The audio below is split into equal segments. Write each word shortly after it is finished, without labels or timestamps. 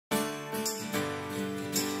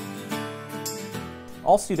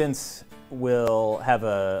All students will have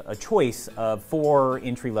a choice of 4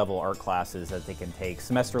 entry-level art classes that they can take,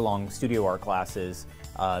 semester-long studio art classes.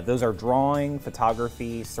 Those are drawing,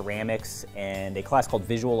 photography, ceramics, and a class called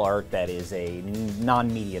visual art that is a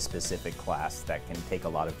non-media specific class that can take a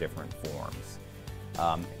lot of different forms.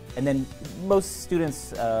 And then most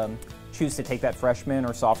students choose to take that freshman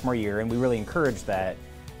or sophomore year, and we really encourage that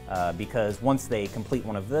because once they complete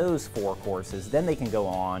one of those 4 courses, then they can go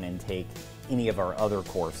on and take any of our other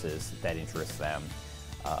courses that interest them.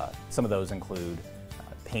 Some of those include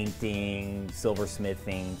painting,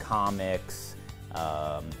 silversmithing, comics.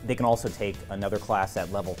 They can also take another class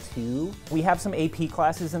at level 2. We have some AP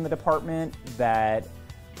classes in the department that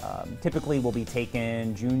typically will be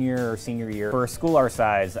taken junior or senior year. For a school our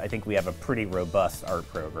size, I think we have a pretty robust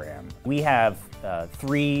art program. We have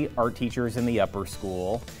 3 art teachers in the upper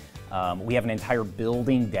school. We have an entire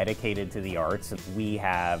building dedicated to the arts. We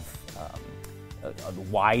have a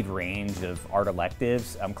wide range of art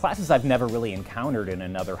electives, classes I've never really encountered in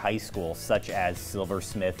another high school, such as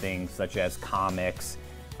silversmithing, such as comics.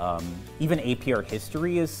 Even AP Art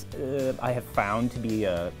History is, I have found to be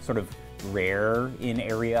sort of rare in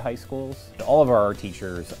area high schools. All of our art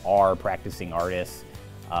teachers are practicing artists.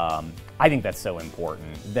 I think that's so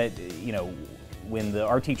important that, you know, when the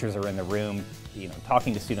art teachers are in the room, you know,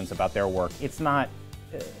 talking to students about their work, it's not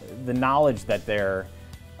the knowledge that they're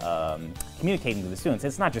communicating to the students.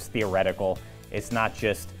 It's not just theoretical, it's not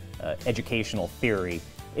just educational theory.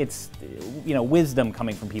 It's, you know, wisdom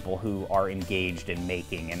coming from people who are engaged in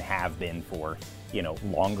making and have been for, you know,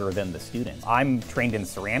 longer than the students. I'm trained in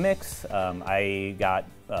ceramics. I got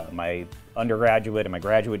my undergraduate and my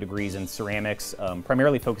graduate degrees in ceramics,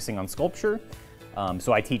 primarily focusing on sculpture.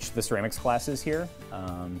 So I teach the ceramics classes here.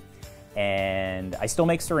 And I still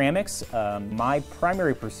make ceramics. My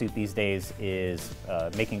primary pursuit these days is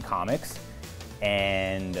making comics.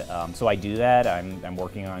 And so I do that. I'm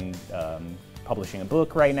working on publishing a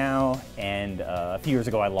book right now, and a few years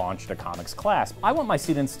ago I launched a comics class. I want my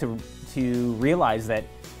students to realize that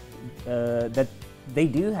that they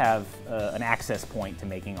do have an access point to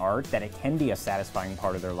making art, that it can be a satisfying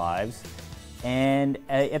part of their lives, and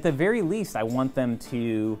at the very least I want them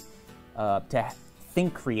to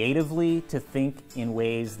think creatively, to think in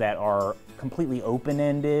ways that are completely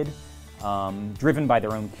open-ended, driven by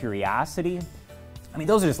their own curiosity. I mean,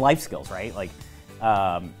 those are just life skills, right? Like,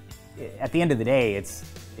 at the end of the day,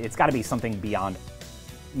 it's got to be something beyond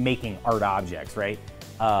making art objects, right?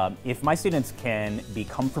 If my students can be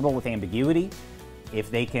comfortable with ambiguity, if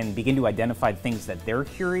they can begin to identify things that they're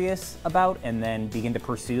curious about and then begin to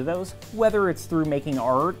pursue those, whether it's through making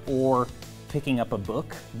art or picking up a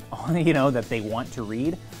book, you know, that they want to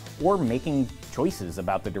read, or making choices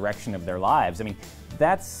about the direction of their lives. I mean,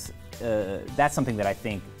 that's something that I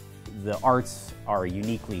think the arts are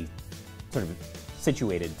uniquely sort of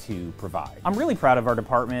situated to provide. I'm really proud of our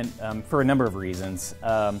department for a number of reasons.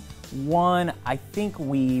 One, I think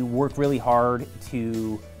we work really hard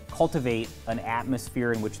to cultivate an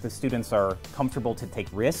atmosphere in which the students are comfortable to take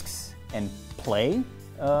risks and play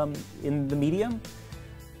in the medium.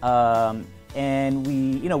 And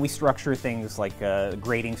we structure things like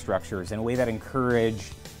grading structures in a way that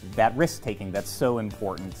encourage that risk-taking that's so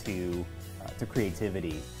important to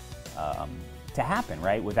creativity to happen,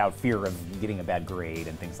 right? Without fear of getting a bad grade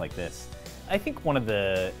and things like this. I think one of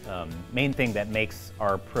the main thing that makes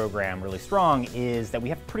our program really strong is that we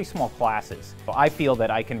have pretty small classes. So I feel that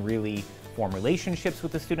I can really form relationships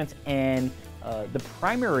with the students, and the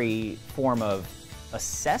primary form of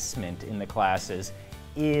assessment in the classes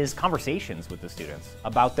is conversations with the students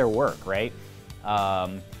about their work, right?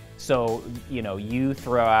 So, you know, you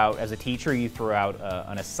throw out, as a teacher, you throw out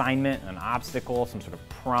an assignment, an obstacle, some sort of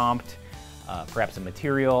prompt, perhaps a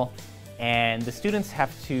material, and the students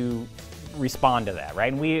have to respond to that,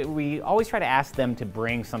 right? And we always try to ask them to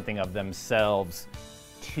bring something of themselves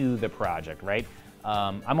to the project, right?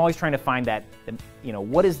 I'm always trying to find that, you know,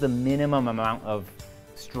 what is the minimum amount of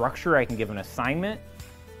structure I can give an assignment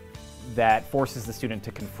that forces the student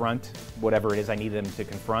to confront whatever it is I need them to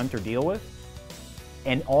confront or deal with,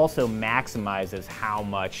 and also maximizes how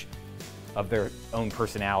much of their own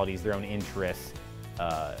personalities, their own interests,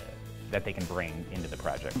 that they can bring into the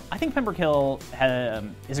project. I think Pembroke Hill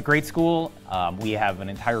is a great school. We have an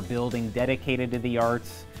entire building dedicated to the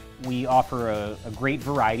arts. We offer a great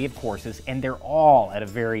variety of courses, and they're all at a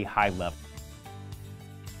very high level.